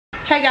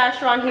Hey guys,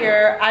 Sharron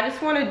here. I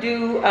just want to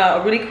do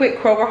a really quick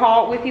Kroger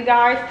haul with you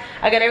guys.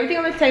 I got everything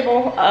on this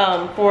table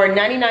for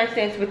 99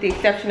 cents with the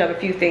exception of a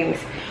few things.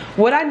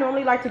 What I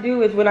normally like to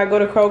do is when I go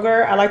to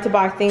Kroger, I like to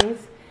buy things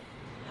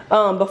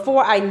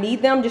before I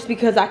need them just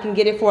because I can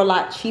get it for a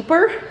lot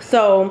cheaper.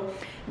 So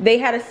they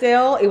had a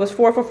sale. It was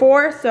 4 for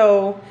 $4.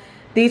 So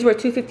these were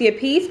 $2.50 a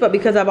piece, but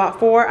because I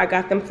bought 4, I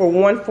got them for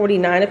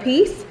 $1.49 a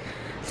piece.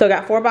 So I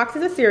got 4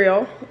 boxes of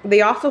cereal.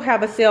 They also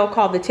have a sale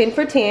called the 10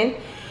 for 10.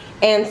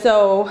 And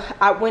so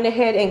I went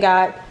ahead and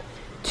got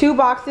 2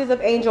 boxes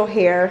of angel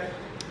hair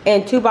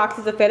and 2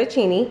 boxes of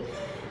fettuccine,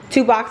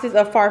 2 boxes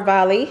of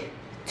farfalle,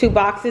 2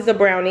 boxes of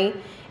brownie,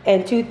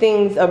 and 2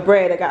 things of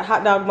bread. I got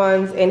hot dog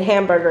buns and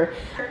hamburger.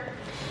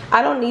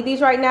 I don't need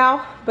these right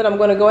now, but I'm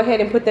gonna go ahead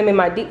and put them in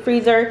my deep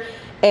freezer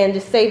and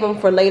just save them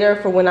for later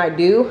for when I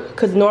do,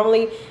 because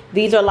normally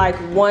these are like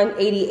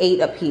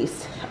 $1.88 a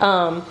piece.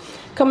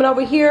 Coming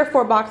over here,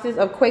 4 boxes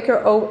of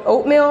Quaker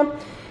oatmeal.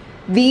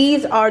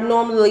 These are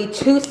normally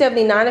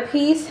 $2.79 a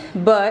piece,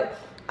 but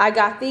I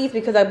got these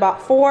because I bought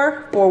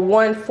 4 for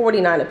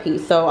 $1.49 a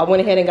piece. So I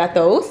went ahead and got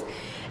those.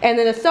 And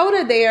then the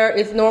soda there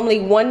is normally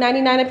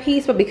 $1.99 a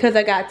piece, but because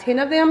I got 10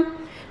 of them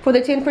for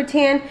the 10 for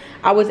 10,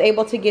 I was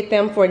able to get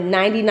them for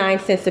 99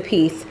 cents a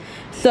piece.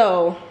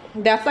 So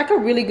that's like a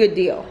really good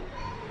deal.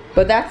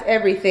 But that's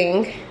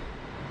everything.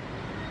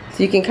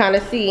 So you can kind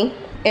of see.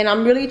 And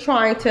I'm really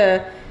trying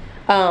to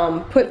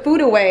put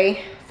food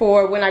away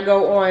for when I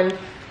go on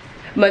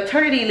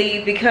maternity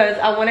leave because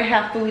I want to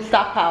have food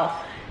stockpile.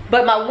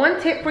 But my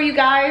one tip for you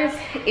guys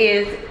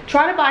is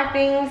try to buy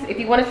things, if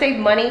you want to save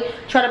money,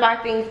 try to buy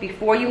things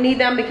before you need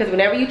them, because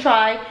whenever you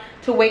try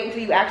to wait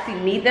until you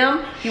actually need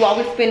them, you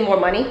always spend more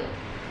money.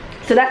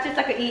 So that's just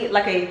like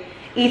a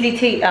easy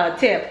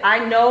tip.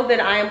 I know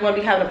that I am going to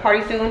be having a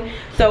party soon,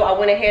 so I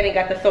went ahead and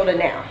got the soda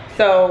now.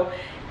 So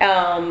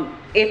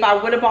if I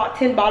would have bought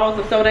 10 bottles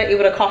of soda, it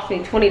would have cost me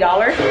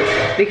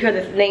 $20 because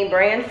it's name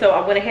brand. So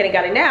I went ahead and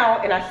got it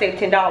now and I saved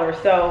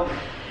 $10. So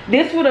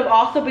this would have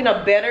also been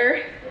a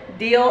better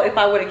deal if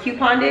I would have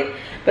couponed it,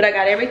 but I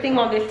got everything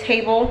on this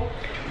table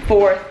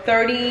for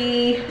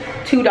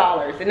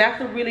 $32, and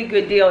that's a really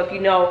good deal if you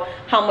know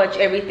how much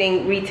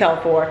everything retail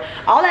for.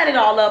 I'll add it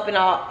all up and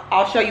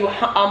I'll show you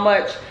how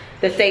much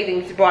the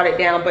savings brought it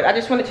down. But I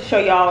just wanted to show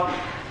y'all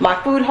my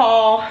food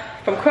haul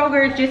from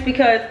Kroger just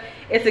because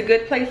it's a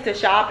good place to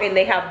shop and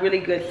they have really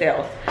good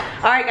sales.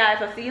 All right guys,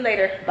 I'll see you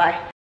later.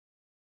 Bye.